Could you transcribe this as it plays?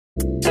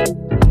Hi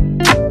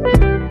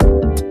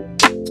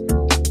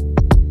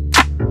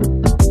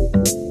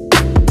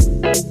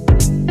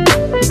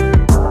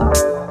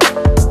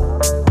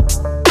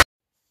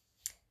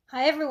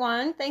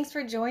everyone, thanks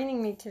for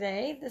joining me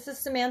today. This is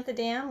Samantha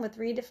Dam with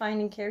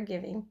Redefining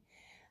Caregiving.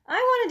 I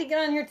wanted to get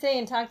on here today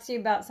and talk to you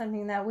about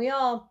something that we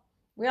all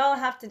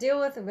have to deal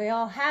with, and we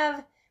all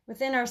have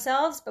within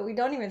ourselves, but we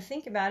don't even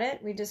think about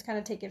it. We just kind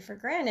of take it for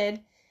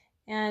granted.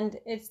 And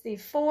it's the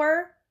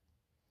 4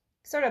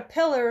 sort of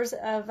pillars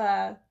of,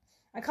 I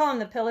call them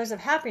the pillars of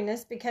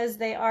happiness, because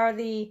they are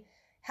the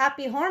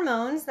happy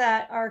hormones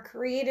that are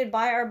created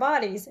by our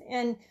bodies.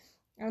 And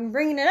I'm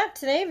bringing it up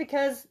today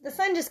because the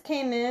sun just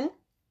came in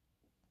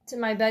to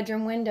my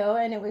bedroom window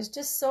and it was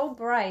just so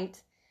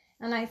bright,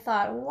 and I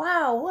thought,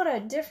 wow, what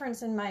a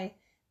difference in my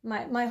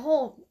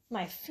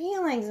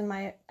feelings and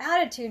my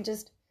attitude.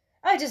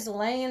 I was just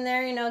laying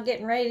there,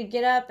 getting ready to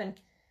get up, and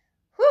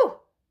whew,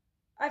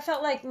 I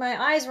felt like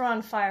my eyes were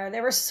on fire. They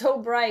were so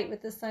bright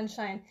with the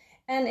sunshine,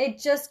 and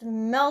it just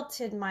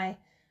melted my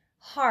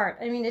heart.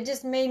 I mean, it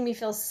just made me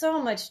feel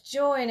so much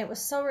joy, and it was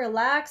so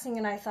relaxing.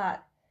 And I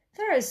thought,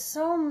 there are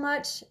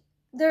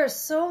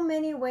so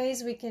many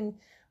ways we can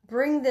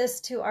bring this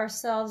to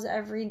ourselves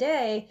every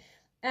day.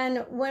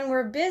 And when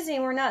we're busy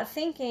and we're not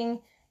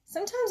thinking,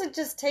 sometimes it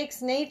just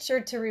takes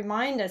nature to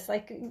remind us.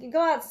 Like, you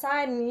go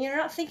outside and you're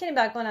not thinking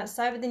about going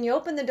outside, but then you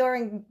open the door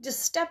and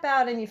just step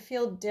out and you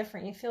feel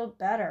different, you feel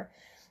better.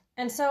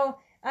 And so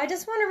I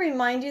just want to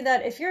remind you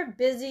that if you're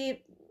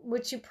busy,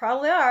 which you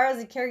probably are, as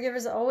the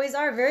caregivers always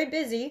are very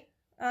busy,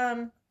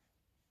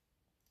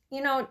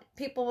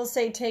 people will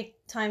say,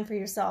 take time for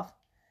yourself.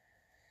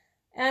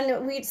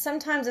 And we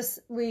sometimes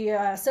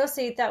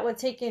associate that with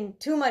taking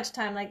too much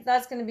time. Like,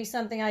 that's going to be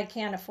something I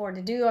can't afford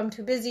to do. I'm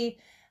too busy.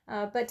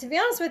 But to be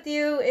honest with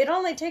you, it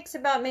only takes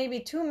about maybe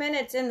 2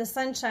 minutes in the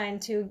sunshine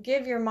to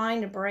give your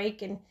mind a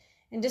break, and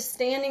just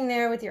standing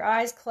there with your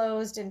eyes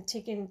closed and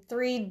taking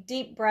 3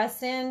 deep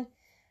breaths in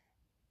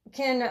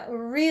can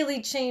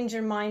really change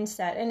your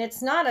mindset. And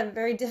it's not a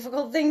very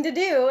difficult thing to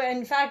do.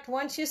 In fact,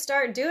 once you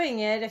start doing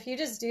it, if you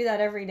just do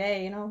that every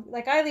day,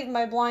 like I leave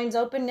my blinds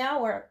open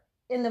now, where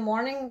in the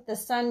morning the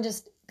sun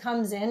just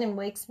comes in and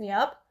wakes me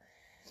up.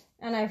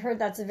 And I've heard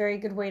that's a very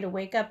good way to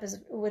wake up, is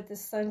with the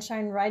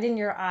sunshine right in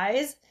your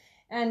eyes.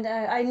 And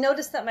I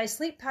noticed that my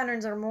sleep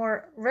patterns are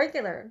more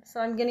regular. So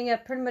I'm getting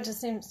up pretty much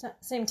the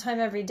same time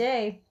every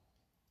day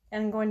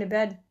and going to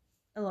bed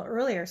a little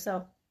earlier.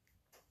 So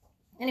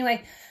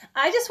anyway,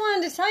 I just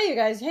wanted to tell you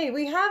guys, hey,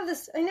 we have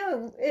this. I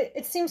know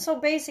it seems so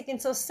basic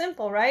and so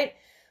simple, right?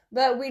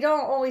 But we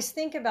don't always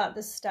think about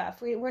this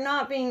stuff. We're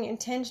not being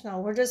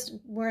intentional.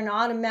 We're in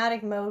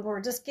automatic mode.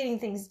 We're just getting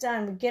things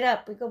done. We get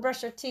up, we go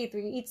brush our teeth,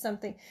 we eat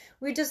something.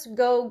 We just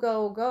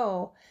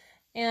go.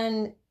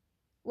 And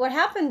what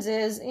happens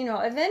is,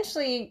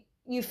 eventually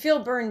you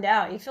feel burned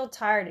out. You feel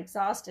tired,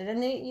 exhausted,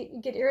 and then you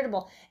get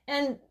irritable.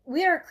 And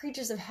we are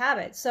creatures of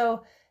habit.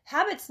 So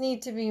habits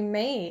need to be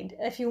made.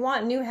 If you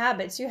want new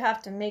habits, you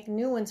have to make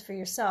new ones for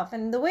yourself.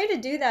 And the way to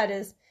do that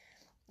is,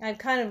 I've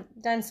kind of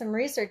done some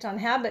research on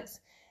habits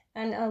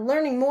and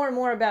learning more and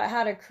more about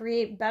how to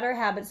create better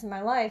habits in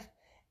my life.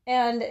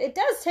 And it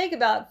does take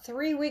about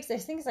 3 weeks. I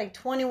think it's like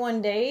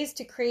 21 days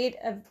to create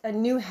a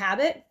new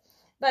habit.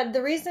 But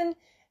the reason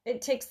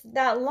it takes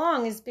that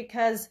long is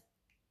because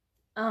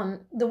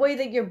the way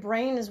that your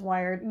brain is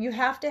wired, you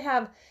have to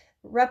have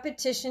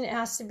repetition. It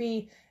has to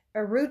be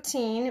a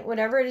routine,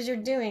 whatever it is you're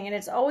doing. And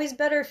it's always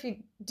better if you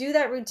do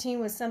that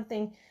routine with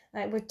something,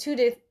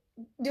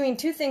 doing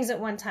 2 things at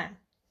one time.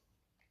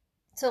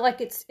 So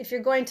like, if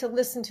you're going to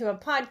listen to a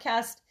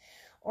podcast,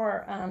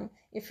 or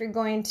if you're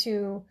going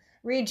to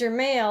read your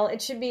mail,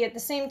 it should be at the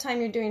same time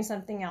you're doing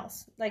something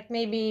else. Like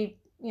maybe,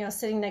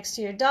 sitting next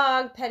to your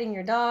dog, petting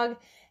your dog,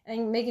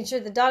 and making sure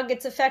the dog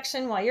gets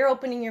affection while you're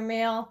opening your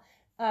mail.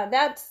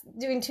 That's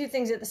doing 2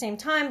 things at the same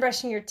time,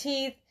 brushing your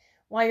teeth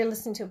while you're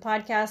listening to a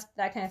podcast,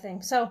 that kind of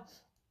thing. So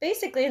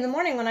basically in the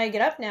morning when I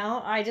get up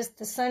now,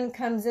 the sun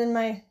comes in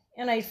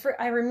and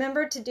I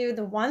remember to do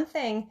the one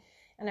thing,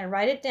 and I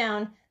write it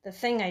down. The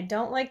thing I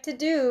don't like to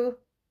do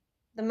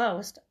the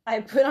most, I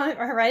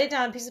write it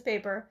down on a piece of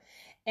paper,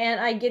 and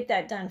I get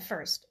that done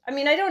first. I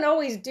mean, I don't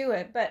always do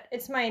it, but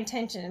it's my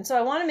intention. And so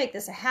I want to make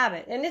this a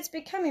habit, and it's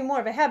becoming more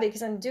of a habit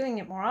because I'm doing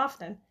it more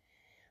often.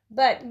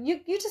 But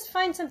you just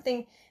find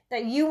something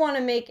that you want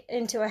to make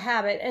into a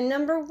habit. And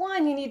number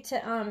 1, you need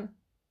to,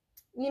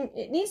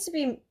 it needs to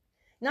be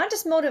not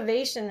just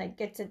motivation that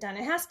gets it done.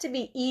 It has to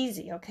be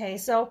easy. Okay.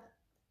 So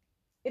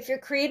if you're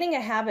creating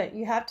a habit,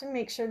 you have to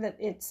make sure that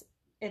it's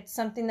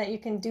something that you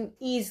can do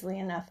easily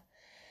enough.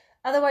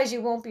 Otherwise,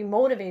 you won't be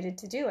motivated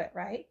to do it,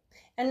 right?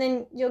 And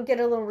then you'll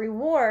get a little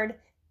reward,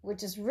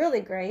 which is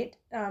really great.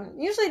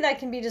 Usually that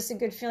can be just a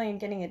good feeling of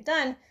getting it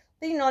done.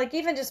 But, like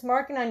even just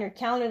marking on your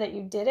calendar that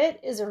you did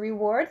it is a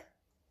reward.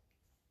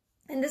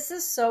 And this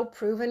is so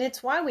proven.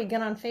 It's why we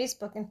get on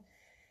Facebook and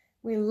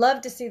we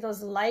love to see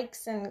those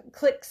likes and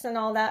clicks and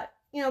all that,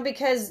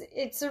 because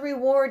it's a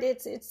reward.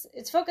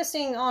 It's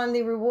focusing on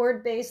the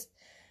reward-based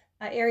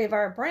area of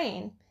our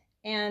brain.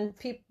 And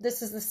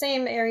this is the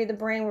same area of the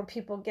brain where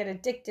people get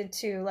addicted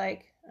to,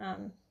 like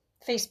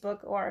Facebook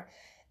or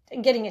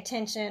getting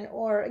attention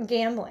or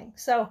gambling.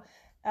 So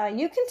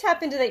you can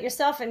tap into that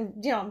yourself, and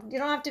you don't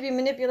have to be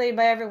manipulated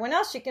by everyone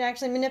else. You can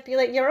actually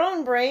manipulate your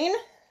own brain,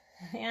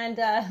 and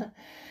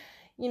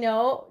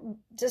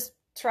just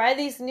try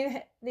these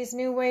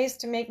new ways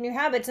to make new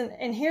habits.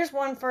 And here's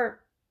one for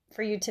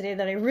you today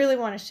that I really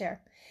want to share,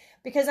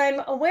 because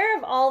I'm aware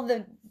of all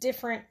the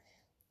different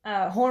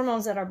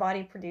hormones that our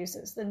body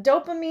produces. The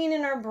dopamine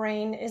in our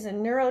brain is a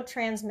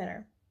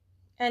neurotransmitter,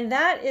 and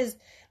that is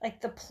like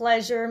the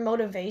pleasure,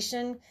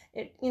 motivation.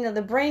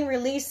 The brain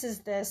releases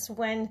this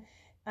when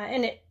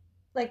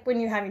when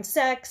you're having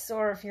sex,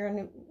 or if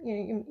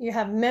you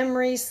have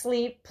memory,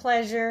 sleep,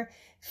 pleasure,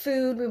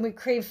 food, when we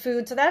crave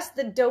food. So that's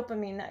the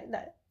dopamine.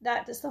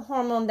 That is the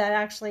hormone that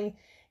actually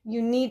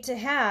you need to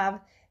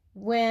have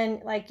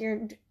when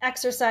you're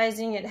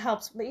exercising. It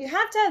helps, but you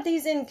have to have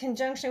these in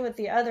conjunction with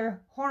the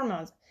other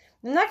hormones.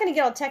 I'm not going to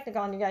get all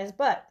technical on you guys,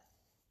 but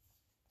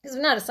because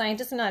I'm not a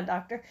scientist, I'm not a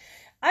doctor,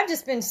 I've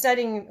just been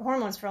studying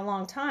hormones for a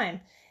long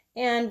time.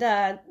 And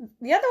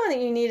the other one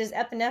that you need is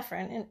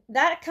epinephrine, and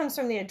that comes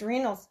from the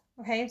adrenals.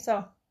 Okay,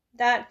 so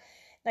that,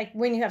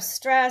 when you have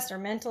stress or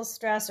mental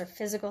stress or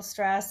physical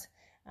stress,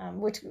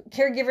 which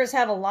caregivers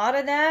have a lot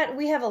of that.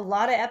 We have a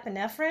lot of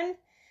epinephrine.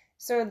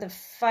 So the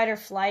fight or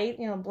flight,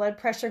 blood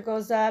pressure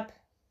goes up.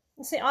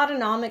 It's the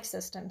autonomic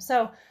system.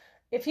 So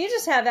if you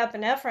just have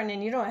epinephrine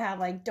and you don't have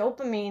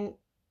dopamine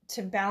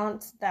to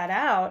balance that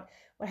out,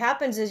 what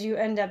happens is you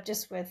end up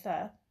just with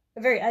a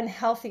very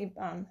unhealthy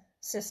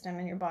system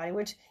in your body,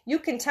 which you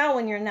can tell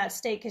when you're in that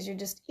state because you're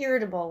just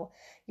irritable.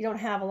 You don't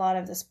have a lot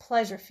of this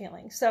pleasure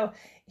feeling. So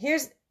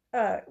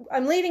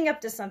I'm leading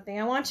up to something.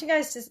 I want you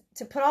guys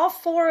to put all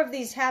 4 of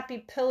these happy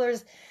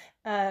pillars,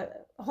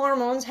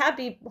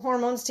 happy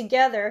hormones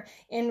together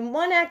in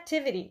one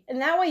activity.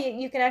 And that way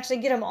you can actually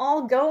get them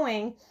all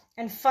going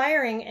and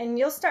firing, and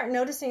you'll start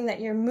noticing that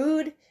your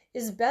mood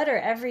is better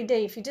every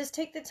day if you just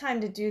take the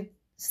time to do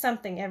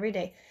something every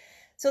day.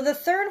 So the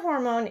third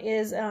hormone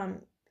is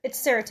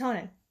it's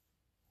serotonin.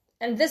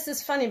 And this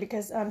is funny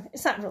because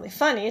it's not really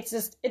funny.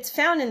 It's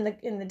found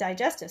in the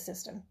digestive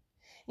system.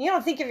 You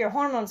don't think of your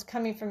hormones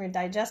coming from your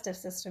digestive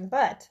system,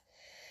 but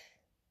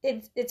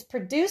it's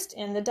produced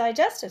in the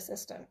digestive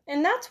system.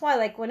 And that's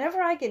why, whenever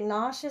I get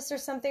nauseous or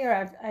something,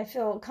 or I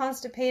feel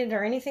constipated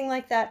or anything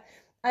like that,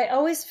 I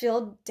always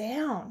feel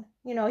down.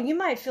 You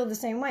might feel the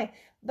same way,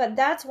 but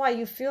that's why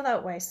you feel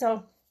that way.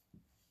 So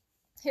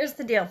here's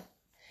the deal.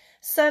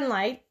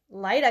 Sunlight,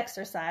 light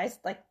exercise,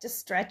 just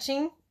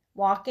stretching,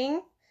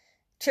 walking,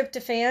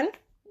 tryptophan,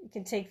 you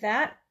can take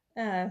that.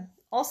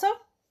 Also,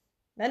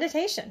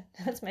 meditation.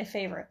 That's my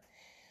favorite.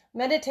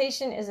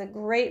 Meditation is a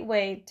great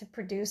way to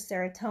produce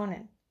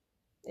serotonin.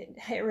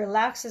 It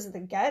relaxes the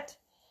gut,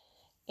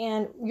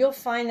 and you'll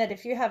find that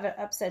if you have an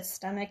upset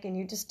stomach and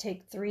you just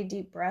take 3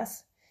 deep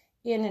breaths,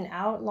 in and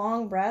out,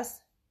 long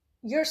breaths,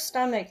 your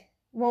stomach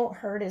won't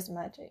hurt as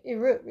much. It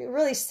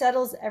really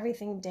settles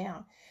everything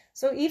down.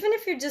 So even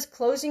if you're just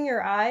closing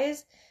your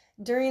eyes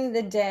during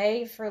the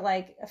day for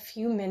a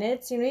few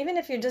minutes, even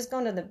if you're just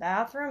going to the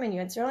bathroom and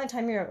it's the only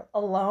time you're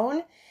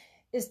alone,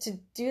 is to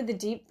do the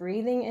deep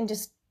breathing and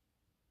just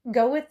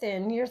go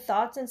within your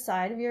thoughts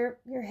inside of your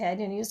head.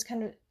 And you just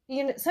kind of,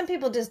 some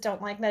people just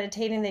don't like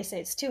meditating. They say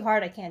it's too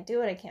hard. I can't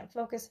do it. I can't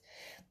focus.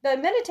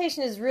 But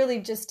meditation is really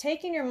just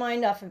taking your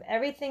mind off of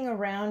everything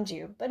around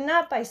you, but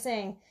not by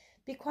saying,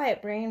 be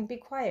quiet, brain, be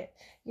quiet.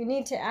 You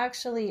need to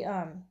actually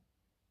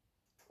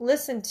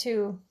listen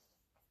to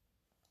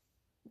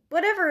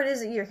whatever it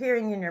is that you're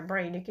hearing in your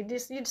brain. You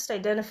just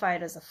identify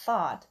it as a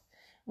thought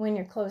when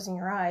you're closing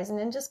your eyes, and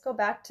then just go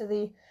back to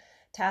the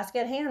task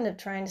at hand of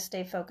trying to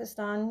stay focused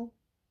on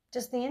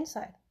just the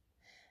inside,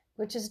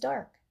 which is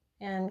dark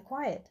and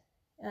quiet.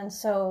 And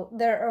so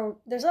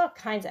there's all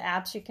kinds of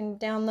apps you can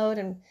download,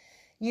 and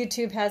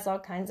YouTube has all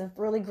kinds of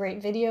really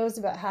great videos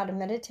about how to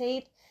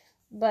meditate.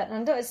 But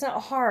it's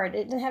not hard.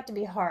 It doesn't have to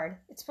be hard.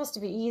 It's supposed to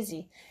be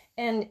easy.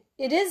 And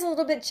it is a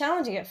little bit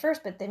challenging at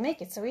first, but they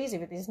make it so easy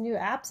with these new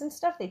apps and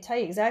stuff. They tell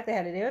you exactly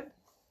how to do it.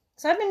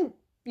 So I've been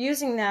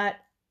using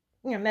that,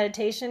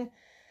 meditation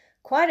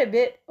quite a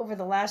bit over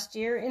the last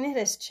year, and it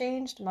has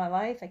changed my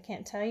life. I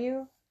can't tell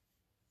you.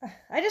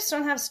 I just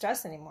don't have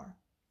stress anymore.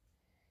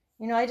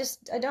 I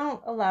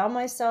don't allow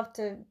myself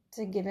to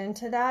give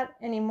into that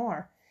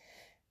anymore.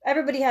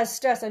 Everybody has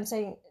stress. I'm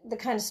saying the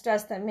kind of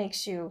stress that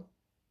makes you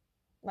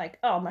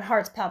oh, my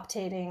heart's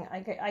palpitating.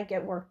 I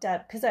get worked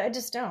up, because I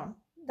just don't.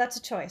 That's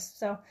a choice.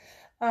 So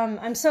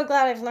I'm so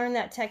glad I've learned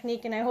that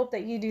technique, and I hope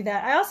that you do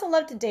that. I also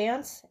love to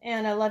dance,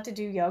 and I love to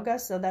do yoga.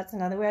 So that's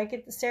another way I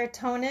get the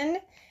serotonin.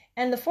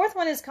 And the fourth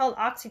one is called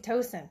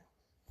oxytocin.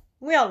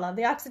 We all love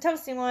the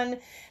oxytocin one.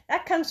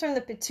 That comes from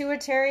the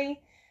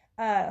pituitary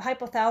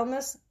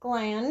hypothalamus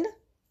gland.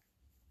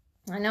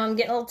 I know I'm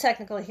getting a little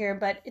technical here,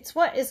 but it's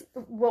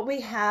what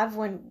we have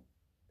when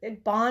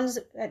it bonds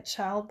at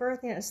childbirth.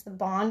 It's the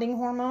bonding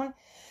hormone.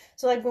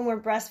 So when we're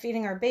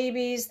breastfeeding our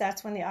babies,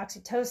 that's when the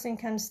oxytocin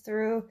comes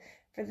through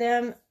for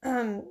them.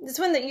 It's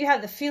when that you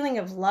have the feeling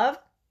of love.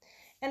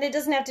 And it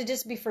doesn't have to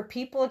just be for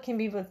people. It can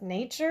be with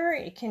nature.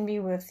 It can be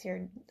with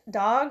your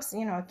dogs,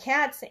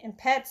 cats and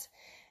pets.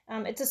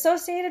 It's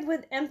associated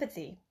with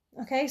empathy,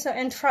 okay? So,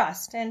 and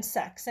trust and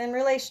sex and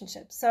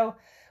relationships. So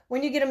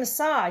when you get a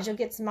massage, you'll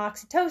get some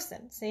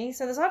oxytocin, see?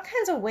 So there's all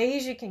kinds of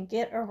ways you can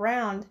get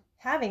around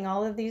having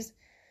all of these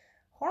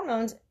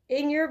hormones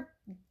in your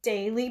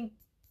daily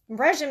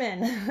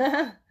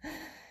regimen.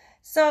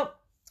 So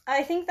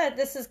I think that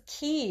this is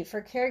key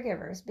for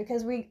caregivers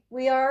because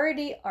we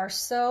already are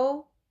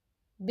so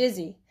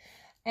busy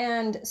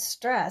and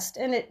stressed,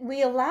 and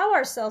we allow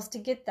ourselves to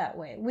get that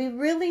way. We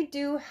really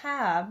do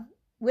have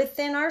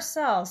within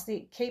ourselves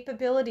the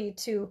capability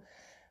to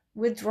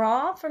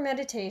withdraw for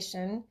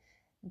meditation,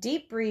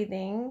 deep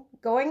breathing,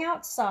 going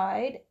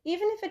outside,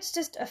 even if it's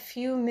just a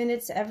few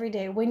minutes every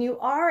day. When you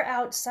are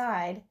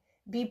outside,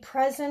 be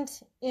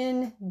present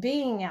in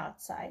being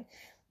outside,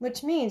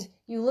 which means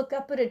you look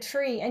up at a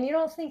tree and you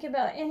don't think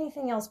about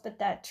anything else but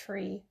that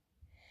tree.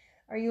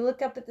 Or you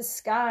look up at the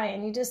sky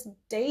and you just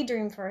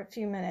daydream for a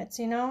few minutes,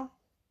 It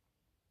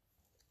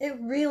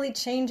really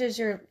changes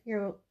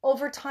your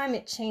over time,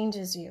 it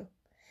changes you.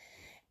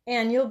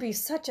 And you'll be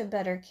such a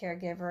better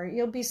caregiver.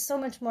 You'll be so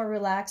much more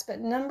relaxed.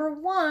 But number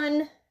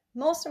one,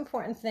 most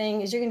important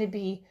thing is you're going to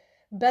be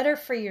better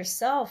for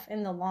yourself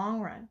in the long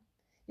run.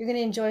 You're going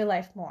to enjoy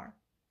life more.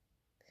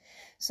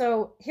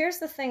 So here's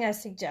the thing I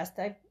suggest.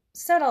 I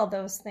said all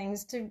those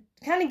things to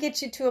kind of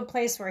get you to a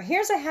place where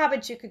here's a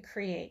habit you could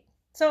create.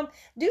 So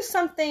do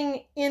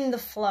something in the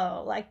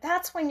flow. Like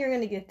that's when you're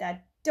going to get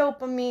that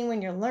dopamine,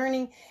 when you're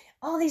learning.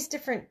 All these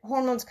different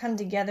hormones come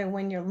together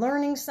when you're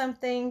learning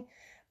something.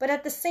 But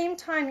at the same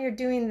time you're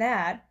doing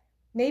that,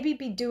 maybe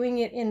be doing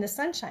it in the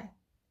sunshine.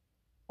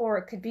 Or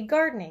it could be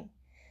gardening.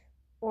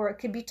 Or it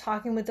could be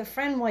talking with a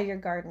friend while you're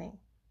gardening.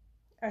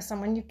 Or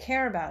someone you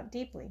care about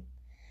deeply.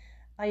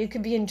 You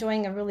could be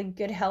enjoying a really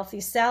good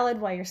healthy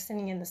salad while you're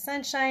sitting in the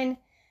sunshine.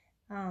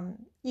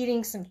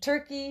 Eating some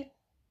turkey.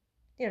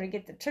 To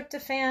get the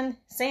tryptophan,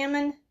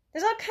 salmon.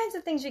 There's all kinds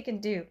of things you can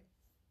do.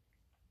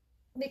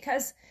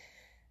 Because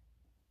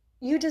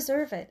you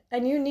deserve it.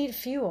 And you need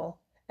fuel.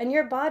 And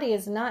your body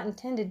is not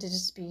intended to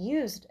just be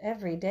used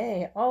every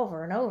day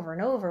over and over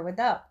and over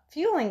without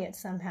fueling it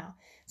somehow.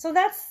 So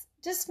that's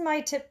just my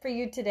tip for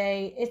you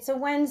today. It's a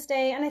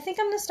Wednesday, and I think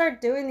I'm going to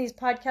start doing these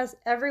podcasts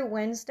every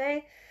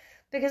Wednesday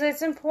because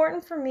it's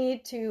important for me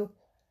to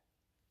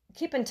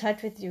keep in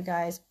touch with you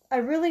guys. I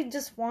really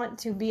just want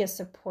to be a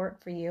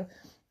support for you.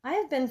 I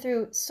have been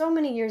through so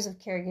many years of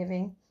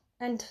caregiving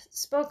and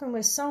spoken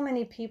with so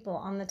many people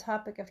on the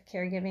topic of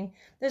caregiving.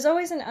 There's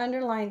always an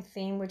underlying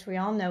theme, which we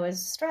all know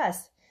is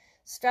stress.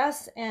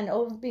 Stress and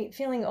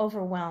feeling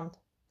overwhelmed.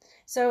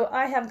 So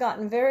I have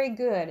gotten very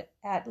good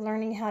at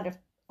learning how to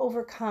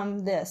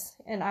overcome this,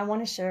 and I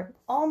want to share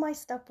all my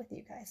stuff with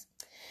you guys.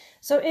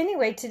 So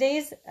anyway,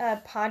 today's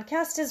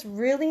podcast is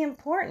really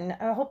important.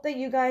 I hope that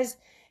you guys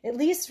at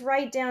least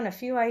write down a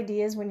few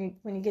ideas when you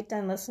get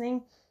done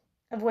listening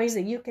of ways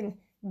that you can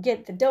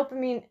get the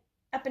dopamine,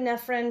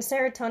 epinephrine,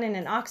 serotonin,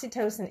 and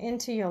oxytocin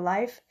into your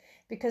life,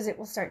 because it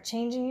will start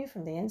changing you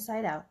from the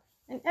inside out.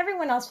 And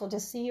everyone else will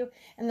just see you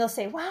and they'll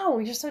say, wow,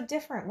 you're so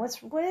different.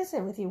 What is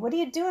it with you? What are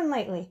you doing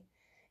lately?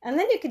 And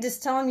then you could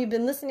just tell them you've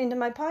been listening to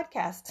my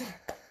podcast.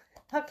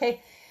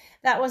 Okay,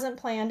 that wasn't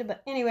planned.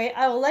 But anyway,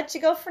 I will let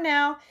you go for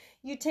now.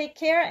 You take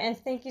care and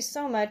thank you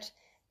so much.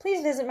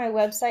 Please visit my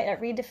website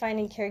at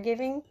Redefining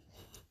Caregiving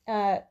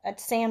at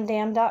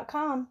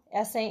samdamm.com,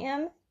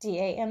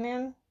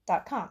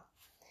 SAMDAMM.com.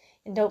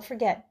 And don't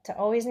forget to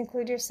always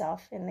include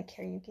yourself in the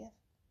care you give.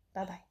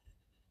 Bye-bye.